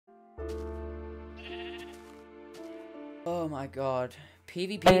Oh my god.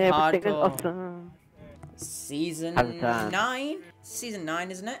 PvP Everything is hardcore. awesome. Season Have a time. 9? Season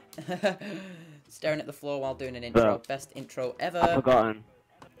 9, isn't it? Staring at the floor while doing an intro. But Best intro I've ever. forgotten.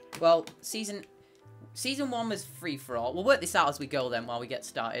 Well, season 1 was free for all. We'll work this out as we go then while we get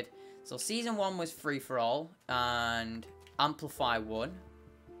started. So season 1 was free for all and Amplify won.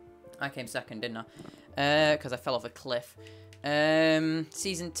 I came second, didn't I? Because I fell off a cliff.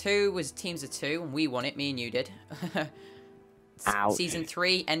 Season 2 was teams of 2 and we won it. Me and you did. Ouch. Season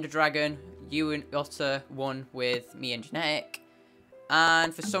 3, Ender Dragon. You and Otter won with me and Genetic.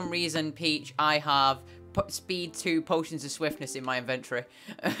 And for some reason, Peach, I have speed 2 potions of swiftness in my inventory.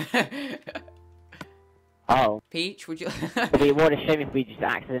 Oh. Peach, would you... It'd be what a shame if we just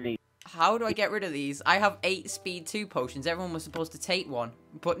accidentally... How do I get rid of these? I have 8 speed 2 potions. Everyone was supposed to take one,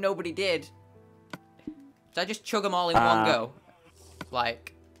 but nobody did. Should I just chug them all in one go?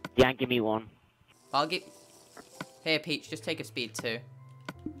 Like... Yeah, give me one. I'll give... Here, Peach, just take a speed 2.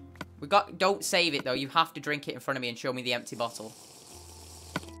 Don't save it, though. You have to drink it in front of me and show me the empty bottle.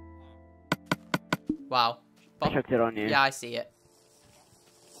 Wow. I chucked it on you. Yeah, I see it.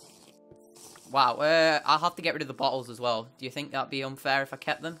 Wow, I'll have to get rid of the bottles as well. Do you think that'd be unfair if I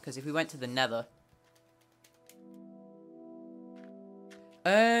kept them? Because if we went to the nether...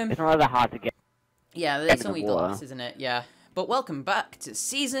 It's not that hard to get. Yeah, it's only water. glass, isn't it? Yeah. But welcome back to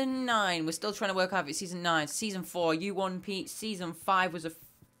Season 9. We're still trying to work out if it's Season 9. Season 4, you won, Pete. Season 5 was a...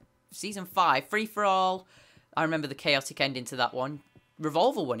 Season 5, free-for-all. I remember the chaotic ending to that one.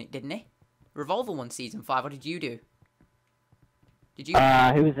 Revolver won it, didn't he? Revolver won Season 5. What did you do? Did you...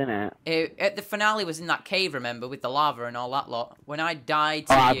 Who was in it? At the finale was in that cave, remember, with the lava and all that lot. When I died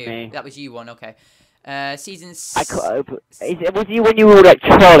to you... Me. That was you one, okay. Season... Was you when you were like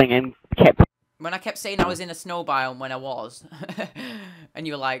trolling and kept... When I kept saying I was in a snow biome when I was. And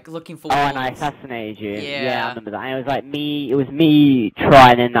you were like, looking for Oh, wolves. and I assassinated you. Yeah. Yeah, I remember that. And it was like me, it was me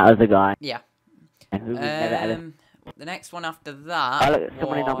trying and that other guy. Yeah. And who was never ever... The next one after that Oh, look, there's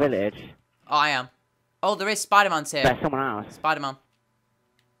someone in our village. Oh, I am. Oh, there is Spider-Man's here. There's someone else. Spider-Man.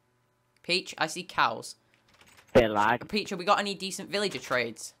 Peach, I see cows. Bit of lag. Peach, have we got any decent villager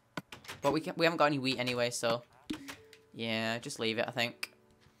trades? But we haven't got any wheat anyway, so... Yeah, just leave it, I think.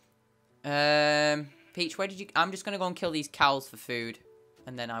 Peach, where did you... I'm just going to go and kill these cows for food.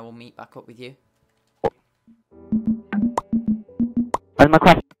 And then I will meet back up with you. Where's my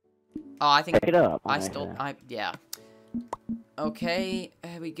question? Oh, I think... Pick it up. Yeah. Okay,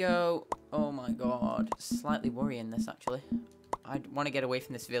 here we go. Oh my god. Slightly worrying this, actually. I want to get away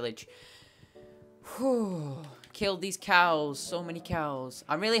from this village. Whew. Killed these cows. So many cows.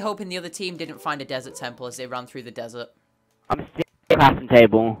 I'm really hoping the other team didn't find a desert temple as they ran through the desert. I'm stealing the crafting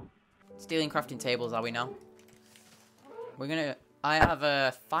table. Stealing crafting tables, are we now? We're gonna... I have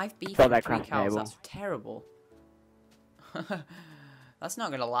a 5 beef Got and that 3 crafting cows. table. That's terrible. That's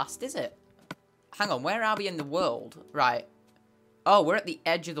not gonna last, is it? Hang on, where are we in the world? Right. Oh, we're at the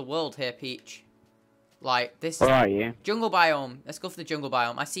edge of the world here, Peach. Like, this is... Where are you? Jungle biome. Let's go for the jungle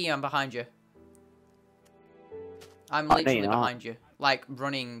biome. I see you, I'm behind you. I'm Oh, no, literally you're not. behind you. Like,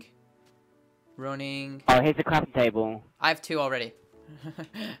 running. Running. Oh, here's the crafting table. I have 2 already.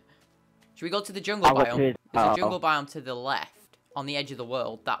 Should we go to the jungle I'll go biome? to it. There's a Oh. jungle biome to the left. On the edge of the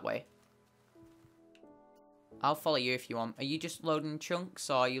world, that way. I'll follow you if you want. Are you just loading chunks,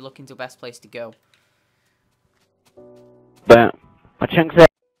 or are you looking to the best place to go? But my chunks are...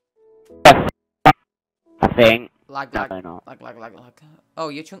 I think. Lag, No, lag, they're not. lag. Oh,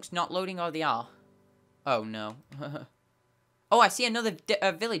 your chunks not loading, or they are? Oh, no. Oh, I see another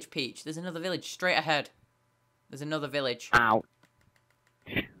village, Peach. There's another village straight ahead. There's another village. Ow.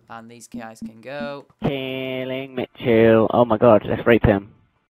 And these guys can go. Killing Mitchell. Oh my god, let's rape him.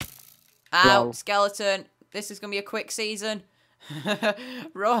 Ow, Lol. skeleton. This is going to be a quick season.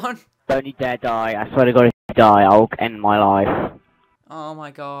 Run. Don't you dare die. I swear to god if you die, I'll end my life. Oh my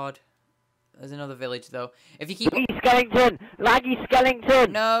god. There's another village, though. If you keep... Laggy Skellington! Laggy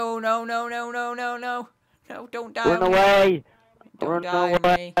Skellington! No. No, don't die Run on me. away! Don't Run die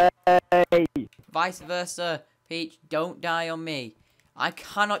away! on me. Vice versa. Peach, don't die on me. I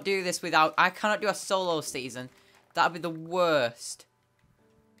cannot do this without... I cannot do a solo season. That would be the worst.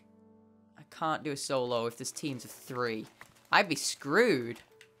 I can't do a solo if there's teams of 3. I'd be screwed.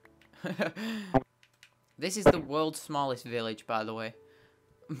 This is the world's smallest village, by the way.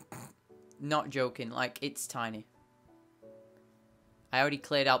 Not joking. Like, it's tiny. I already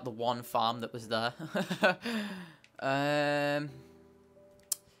cleared out the one farm that was there.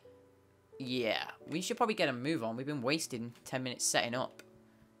 Yeah, we should probably get a move on. We've been wasting 10 minutes setting up.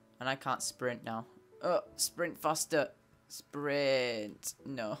 And I can't sprint now. Sprint faster. Sprint.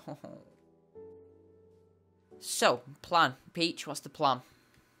 No. So, plan. Peach, what's the plan?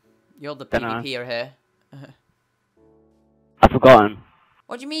 You're the Dunno. PvPer here. I've forgotten.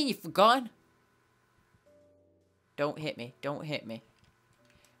 What do you mean you've forgotten? Don't hit me. Don't hit me.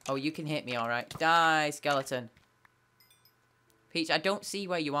 Oh, you can hit me, alright. Die, skeleton. Peach, I don't see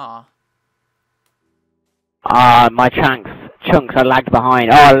where you are. My chunks are lagged behind.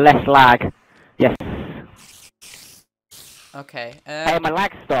 Oh, less lag. Yes. Okay. Hey, my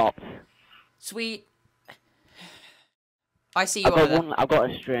lag stopped. Sweet. I see you over there. I've got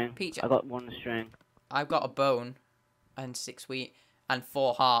a string. Peach, I got one string. I've got a bone and 6 wheat and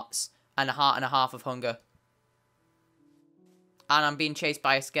 4 hearts and a heart and a half of hunger. And I'm being chased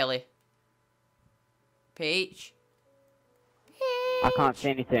by a skelly. Peach. I can't see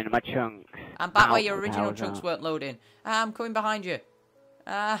anything. My chunks. I'm back Ow, where your what the original hell is chunks that? weren't loading. I'm coming behind you.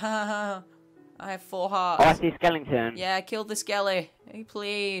 I have 4 Oh, hearts. I see a skeleton. Yeah, kill the skelly. Hey,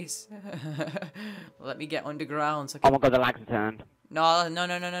 please. Let me get underground. So I Oh can... my god, the lag's returned. No,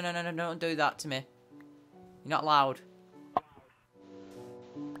 don't do that to me. You're not allowed.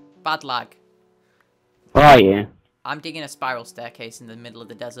 Bad lag. Where are you? I'm digging a spiral staircase in the middle of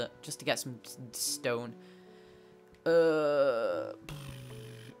the desert just to get some stone. I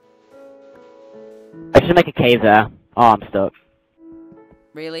should make a cave there. Oh, I'm stuck.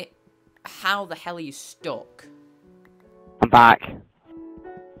 Really? How the hell are you stuck? I'm back.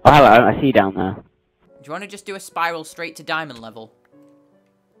 Oh, hello. I see you down there. Do you want to just do a spiral straight to diamond level?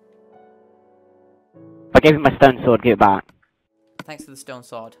 I gave you my stone sword. Give it back. Thanks for the stone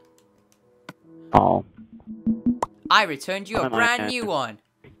sword. Oh. I returned you a I'm brand new one.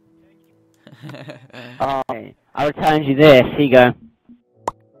 Oh. I returned you this. Here you go.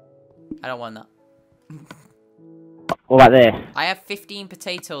 I don't want that. What about this? I have 15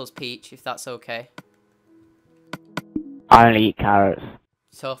 potatoes, Peach, if that's okay. I only eat carrots.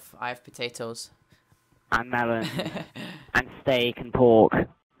 Tough, I have potatoes. And melon. And steak and pork.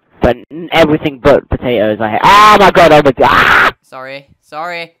 But everything but potatoes I hate. Oh my god, oh my god. Ah!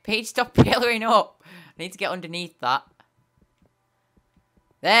 Sorry. Peach, stop pillaring up. I need to get underneath that.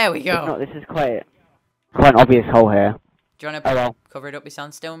 There we go. No, this is quite an obvious hole here. Do you want to Oh well. cover it up with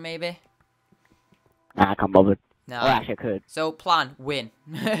sandstone, maybe? Nah, I can't bother. No. Well, actually, I could. So, plan, win.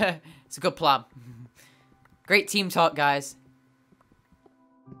 It's a good plan. Great team talk, guys.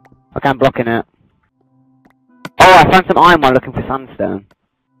 Okay, I'm blocking it. Oh, I found some iron while looking for sandstone.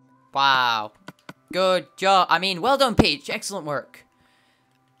 Wow. Good job. I mean, well done, Peach. Excellent work.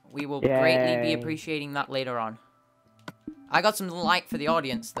 We will greatly be appreciating that later on. I got some light for the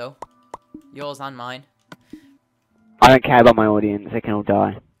audience, though. Yours and mine. I don't care about my audience. They can all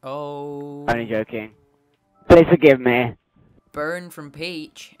die. Oh. Only joking. Please forgive me. Burn from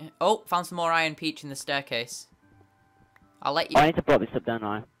Peach. Oh, found some more iron, Peach, in the staircase. I'll let you... I need to block this up, don't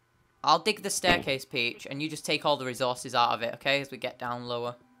I? I'll dig the staircase, Peach, and you just take all the resources out of it, okay? As we get down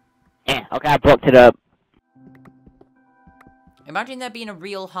lower. Yeah, okay, I blocked it up. Imagine there being a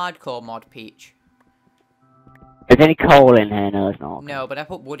real hardcore mod, Peach. Is there any coal in here? No, there's not. No, but I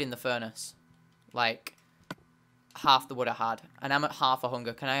put wood in the furnace. Like, half the wood I had. And I'm at half a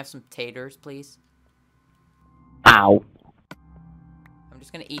hunger. Can I have some taters, please? Ow. I'm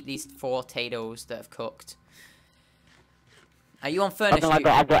just going to eat these 4 potatoes that have cooked. Are you on furnace? I've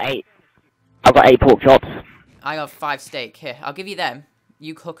got 8. I've got 8 pork chops. I got 5 steak. Here, I'll give you them.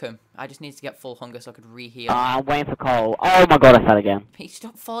 You cook them. I just need to get full hunger so I could reheal. I'm waiting for coal. Oh my god, I fell again. Peach,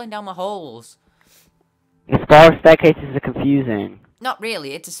 stop falling down my holes. The spiral staircases are confusing. Not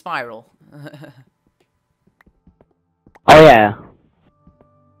really, it's a spiral. Oh yeah.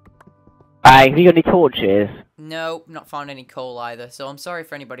 Have you got any torches? No, not found any coal either. So I'm sorry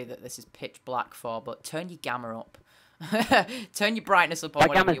for anybody that this is pitch black for, but turn your gamma up. Turn your brightness up on My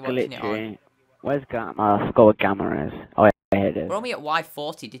whatever gamma's you're watching it on. glitchy. Where's gamma? I forgot what gamma is. Oh yeah, here it is. We're only at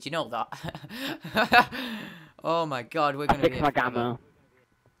Y40, did you know that? Oh my god, we're gonna Fix be my forever. gamma.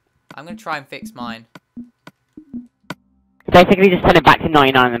 I'm gonna try and fix mine. Basically, just turn it back to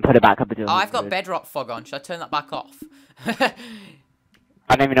 99 and then put it back up to 100. Oh, I've got bedrock fog on. Should I turn that back off?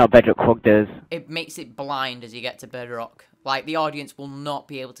 I don't even know what bedrock fog does. It makes it blind as you get to bedrock. Like, the audience will not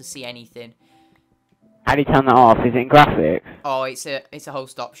be able to see anything. How do you turn that off? Is it in graphics? Oh, it's a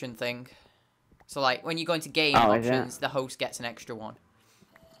host option thing. So, like, when you go into game is it? options, the host gets an extra one.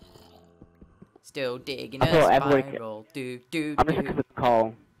 Still digging I a thought everybody spiral. I'm just looking for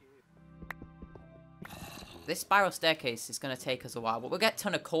coal. This spiral staircase is going to take us a while, but we'll get a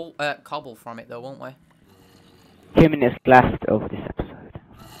ton of cobble from it, though, won't we? 2 minutes left of this episode.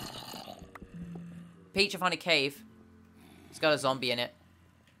 Peach, I found a cave. It's got a zombie in it.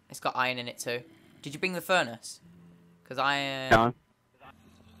 It's got iron in it, too. Did you bring the furnace? Because I... No.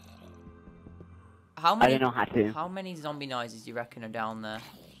 How many... I don't know how to. How many zombie noises do you reckon are down there?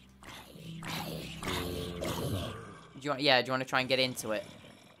 Do you want to try and get into it?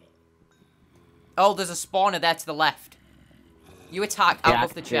 Oh, there's a spawner there to the left. You attack out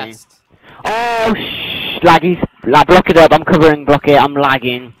of the chest. Oh, shh, laggy. Block it up. I'm covering. Block it. I'm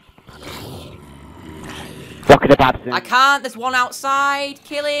lagging. Block it up, Absent. I can't. There's one outside.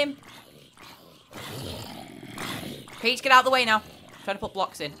 Kill him. Peach, get out of the way now. Trying to put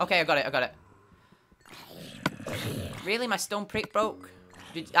blocks in. Okay, I got it. I got it. Really? My stone prick broke?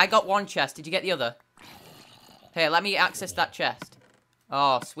 I got one chest. Did you get the other? Here, let me access that chest.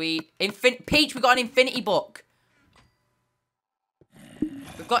 Oh, sweet. Peach, we got an infinity book.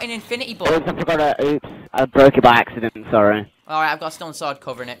 We've got an infinity book. Oops, I forgot to... Oops. I broke it by accident. Sorry. Alright, I've got a stone sword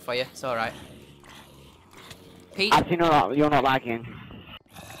covering it for you. It's alright. Peach? Actually, no, you're not lagging.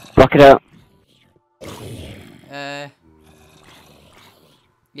 Block it up.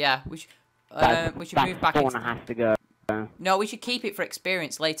 Yeah, we should move back into... has to go. No, we should keep it for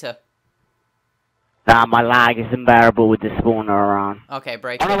experience later. Nah, my lag is unbearable with the spawner around. Okay,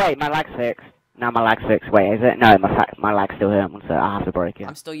 break it. Oh, no, wait, my lag's fixed. No, my lag's fixed. Wait, is it? No, my lag's still here, so I have to break it.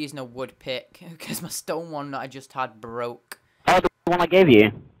 I'm still using a wood pick, because my stone one that I just had broke. Oh, the one I gave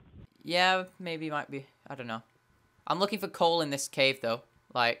you? Yeah, maybe it might be. I don't know. I'm looking for coal in this cave, though.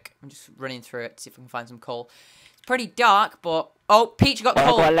 Like, I'm just running through it to see if I can find some coal. It's pretty dark, but... Oh, Peach got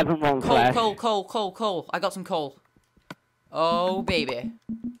coal! I've got 11 ones left. Coal. I got some coal. Oh, baby.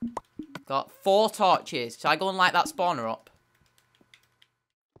 Got 4 torches. Should I go and light that spawner up?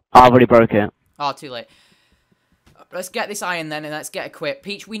 Oh, I've already broke it. Oh, too late. Let's get this iron then, and let's get equipped.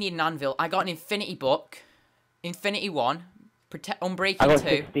 Peach, we need an anvil. I got an infinity book. Infinity 1. Unbreaking 2.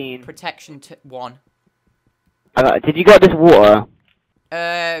 16. Protection 1. Did you get this water?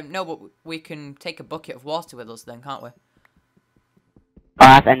 No, but we can take a bucket of water with us then, can't we?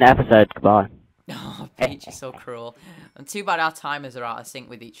 I have to end the episode. Goodbye. Oh, Peach is so cruel. And too bad our timers are out of sync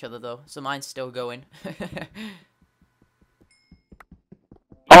with each other, though. So mine's still going.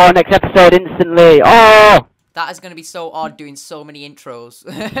 Oh, next episode instantly. Oh! That is going to be so odd doing so many intros.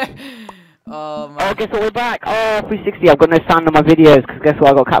 Oh, man. Oh, guess what? We're back. Oh, 360. I've got no sound on my videos, because guess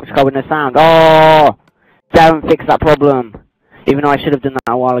what? I got capture card with no sound. Oh! Don't fix that problem. Even though I should have done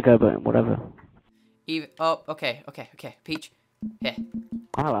that a while ago, but whatever. Oh, okay. Peach, here.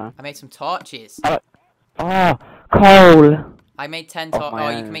 Hello. I made some torches. Oh, coal. I made 10 torches. Oh,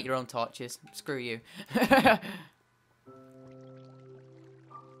 you can make your own torches. Screw you.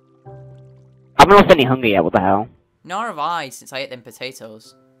 I've not lost any hunger yet, what the hell? Nor have I, since I ate them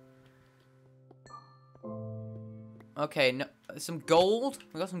potatoes. Okay, no, some gold.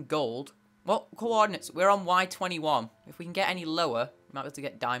 We got some gold. What coordinates? We're on Y21. If we can get any lower, we might be able to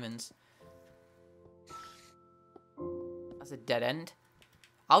get diamonds. That's a dead end.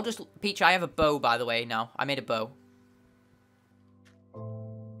 I'll just... Peach, I have a bow, by the way, now. I made a bow.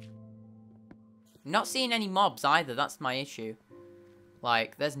 Not seeing any mobs, either. That's my issue.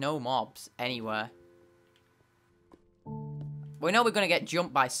 Like, there's no mobs anywhere. We know we're going to get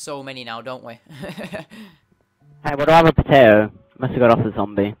jumped by so many now, don't we? Hey, what do I have a potato? Must have got off the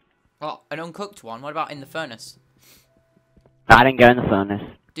zombie. Oh, an uncooked one? What about in the furnace? I didn't go in the furnace.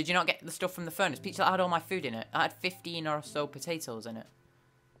 Did you not get the stuff from the furnace? Peach, that had all my food in it. I had 15 or so potatoes in it.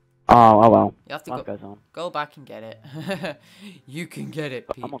 Oh well. You have to Life goes on. go back and get it. You can get it,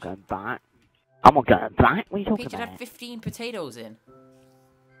 Peach. I'm not going back. I'm not going back? What are you talking Peach, about? it had 15 potatoes in.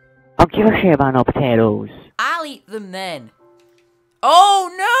 I don't give a shit about no potatoes. I'll eat them then.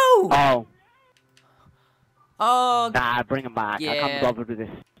 Oh, no! Oh. Oh, Nah, bring them back. yeah. I can't be bothered with this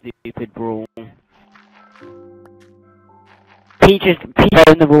stupid brawl. Peach in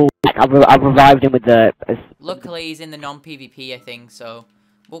the rule. I've revived him with the... Luckily, he's in the non-PvP, I think, so...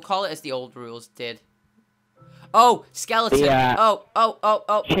 We'll call it as the old rules did. Oh, skeleton! Yeah.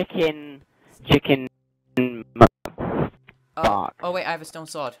 Oh! Chicken... Oh, wait, I have a stone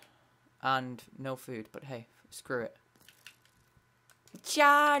sword. And no food, but hey, screw it.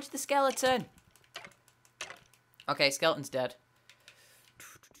 Charge the skeleton! Okay, skeleton's dead.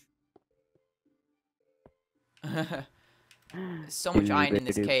 There's so much iron in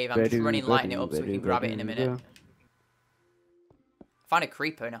this cave, I'm just running lighting it up so we can grab it in a minute. Find a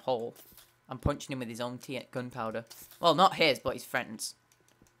creeper in a hole. I'm punching him with his own gunpowder. Well, not his, but his friend's.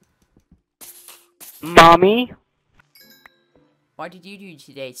 Mommy? What did you do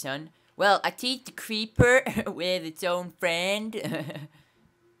today, son? Well, I teased the creeper with its own friend.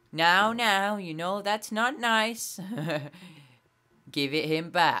 Now, you know that's not nice. Give it him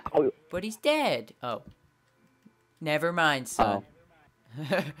back. Oh. But he's dead. Oh. Never mind, son.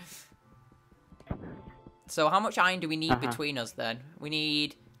 Oh. So how much iron do we need between us then? We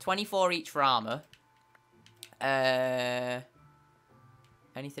need 24 each for armor.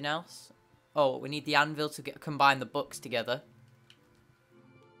 Anything else? Oh, we need the anvil to combine the books together.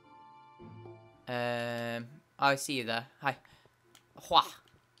 I see you there. Hi. Hwah.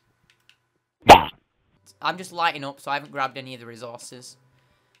 I'm just lighting up, so I haven't grabbed any of the resources.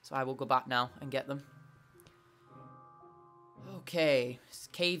 So I will go back now and get them. Okay,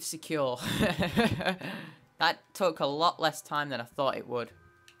 cave secure. That took a lot less time than I thought it would.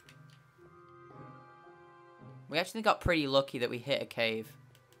 We actually got pretty lucky that we hit a cave.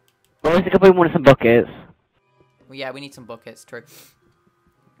 Well, we could want some buckets. Well, yeah, we need some buckets, true.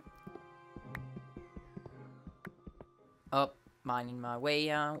 Oh, mining my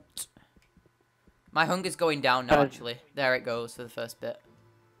way out. My hunger's going down now, actually. There it goes for the first bit.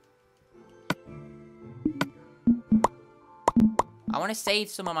 I want to save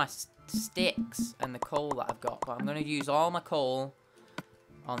some of my sticks and the coal that I've got, but I'm going to use all my coal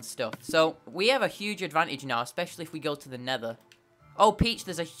on stuff. So, we have a huge advantage now, especially if we go to the nether. Oh, Peach,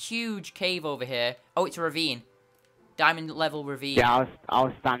 there's a huge cave over here. Oh, it's a ravine. Diamond level ravine. Yeah, I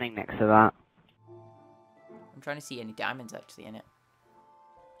was standing next to that. I'm trying to see any diamonds actually in it.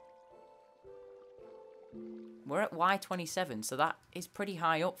 We're at Y27, so that is pretty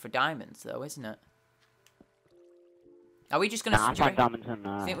high up for diamonds, though, isn't it? Are we just gonna? I find diamonds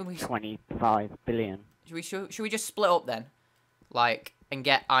in 25 billion. Should we just split up then, like, and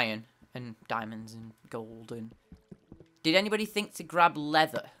get iron and diamonds and gold and? Did anybody think to grab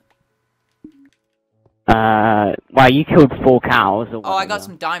leather? Well, you killed 4 cows. Or oh, I got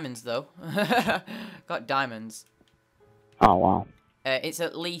some diamonds though. Got diamonds. Oh wow. It's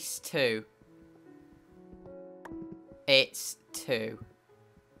at least 2. It's 2.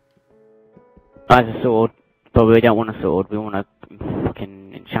 That's a sword, but we don't want a sword. We want a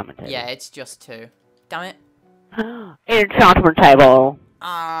fucking enchantment table. Yeah, it's just 2. Damn it. Enchantment table.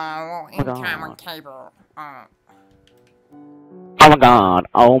 Oh, enchantment table. Oh my god.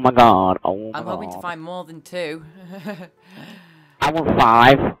 Oh my god. Oh my god. I'm hoping to find more than 2. I want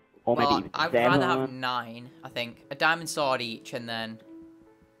 5. Or well, maybe I'd 7. rather have 9, I think. A diamond sword each, and then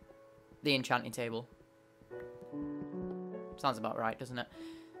the enchanting table. Sounds about right, doesn't it?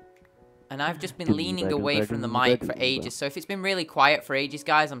 And I've just been leaning away from the mic for ages, so if it's been really quiet for ages,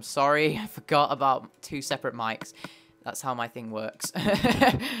 guys, I'm sorry. I forgot about 2 separate mics. That's how my thing works.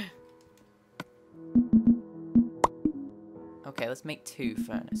 Okay, let's make 2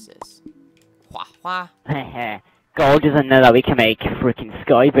 furnaces. Wah, wah. Gold doesn't know that we can make freaking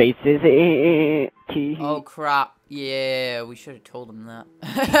sky bases. Oh, crap. Yeah, we should have told them that.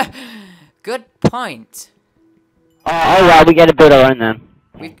 Good point. Oh, well, we gotta build our own then.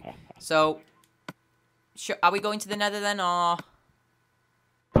 So, are we going to the nether then, or?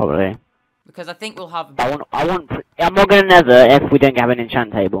 Probably. Because I think we'll have... I'm not gonna nether if we don't have an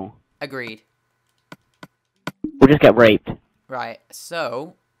enchant table. Agreed. We'll just get raped. Right,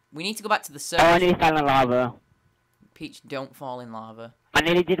 so, we need to go back to the surface. Oh, I nearly fell in lava. Peach, don't fall in lava. I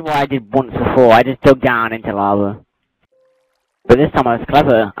nearly did what I did once before. I just dug down into lava. But this time I was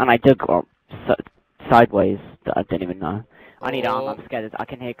clever, and I dug sideways. I don't even know. I need armor. I'm scared. I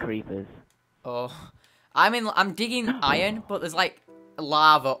can hear creepers. Oh, I'm digging iron, but there's like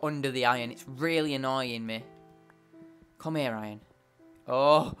lava under the iron. It's really annoying me. Come here, iron.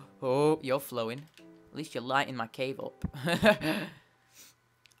 Oh, you're flowing. At least you're lighting my cave up.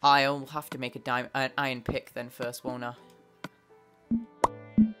 I'll have to make an iron pick then first, won't I?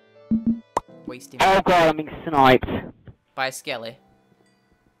 Wasting. Oh god, I'm being sniped. By a skelly.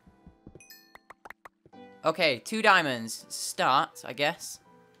 Okay, 2 diamonds. Start, I guess.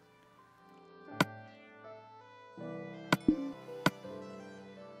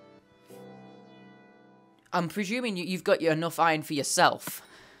 I'm presuming you've got enough iron for yourself.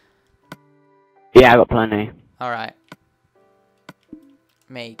 Yeah, I got plenty. Alright.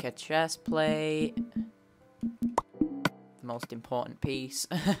 Make a chest plate. The most important piece.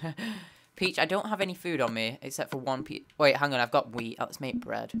 Peach, I don't have any food on me except for 1 piece. Wait, hang on, I've got wheat. Let's make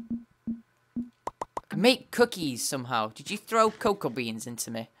bread. I can make cookies somehow. Did you throw cocoa beans into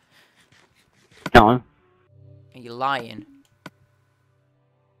me? No. Are you lying?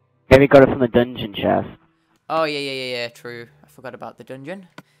 Yeah, we got it from the dungeon chest. Oh, yeah, true. I forgot about the dungeon.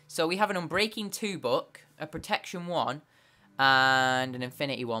 So we have an Unbreaking 2 book, a Protection 1, and an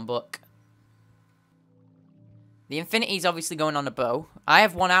Infinity 1 book. The Infinity's obviously going on a bow. I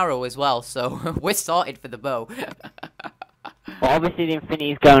have 1 arrow as well, so we're sorted for the bow. Well, obviously the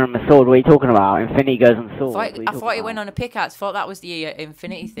Infinity's going on the sword. What are you talking about? Infinity goes on the sword. I thought it went on a pickaxe. Thought that was the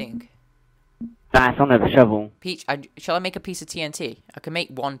Infinity thing. Nah, it's on the shovel. Peach, shall I make a piece of TNT? I can make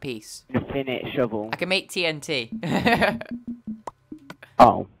one piece. Infinite shovel. I can make TNT.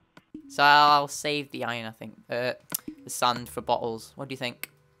 Oh. So I'll save the iron, I think. The sand for bottles. What do you think?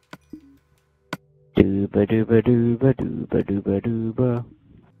 Dooba dooba dooba dooba dooba dooba.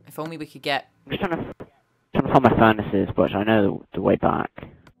 If only we could get... I'm just trying to find my furnaces, but I know the way back.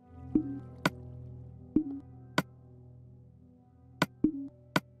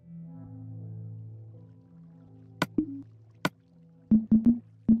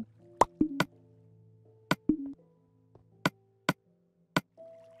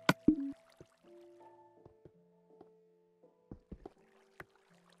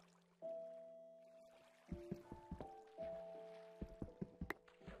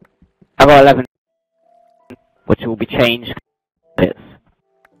 I've got 11, which will be changed.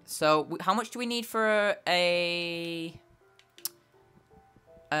 So, how much do we need for a...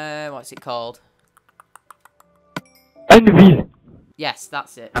 what's it called? Anvil! Yes,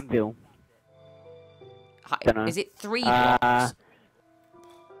 that's it. Anvil. Dunno. Is it 3 blocks?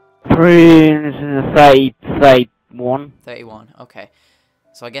 31. 31, okay.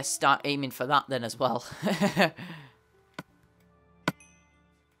 So I guess start aiming for that then as well.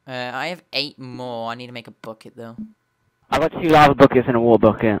 I have 8 more. I need to make a bucket though. I've got 2 lava buckets and a water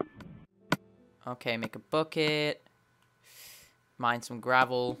bucket. Okay, make a bucket. Mine some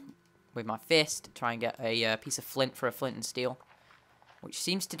gravel with my fist. Try and get a piece of flint for a flint and steel. Which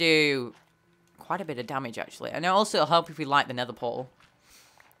seems to do quite a bit of damage actually. And also it'll help if we light the nether portal.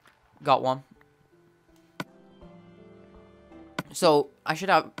 Got one. So, I should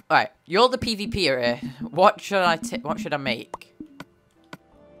have... Alright, you're the PvPer here. What should I make?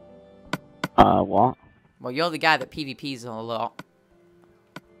 What? Well, you're the guy that PvPs a lot.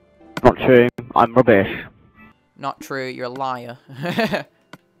 Not true. I'm rubbish. Not true, you're a liar.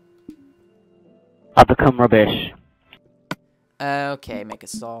 I've become rubbish. Okay, make a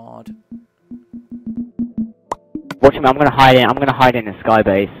sword. Watch me, I'm gonna hide in. I'm gonna hide in the sky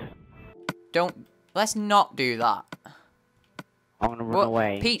base. Let's not do that. I'm gonna run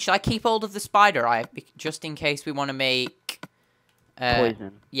away. Peach, should I keep hold of the spider eye just in case we want to make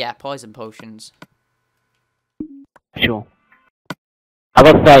Poison. Yeah, poison potions. Sure. I've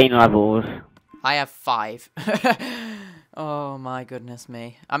got 13 levels. I have 5. Oh my goodness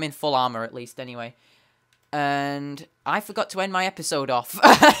me. I'm in full armor at least anyway. And I forgot to end my episode off.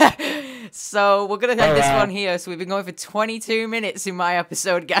 So we're going to end this one here. So we've been going for 22 minutes in my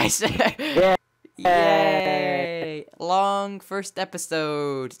episode, guys. Yeah. Yay! Long first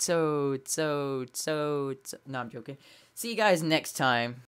episode. No, I'm joking. See you guys next time.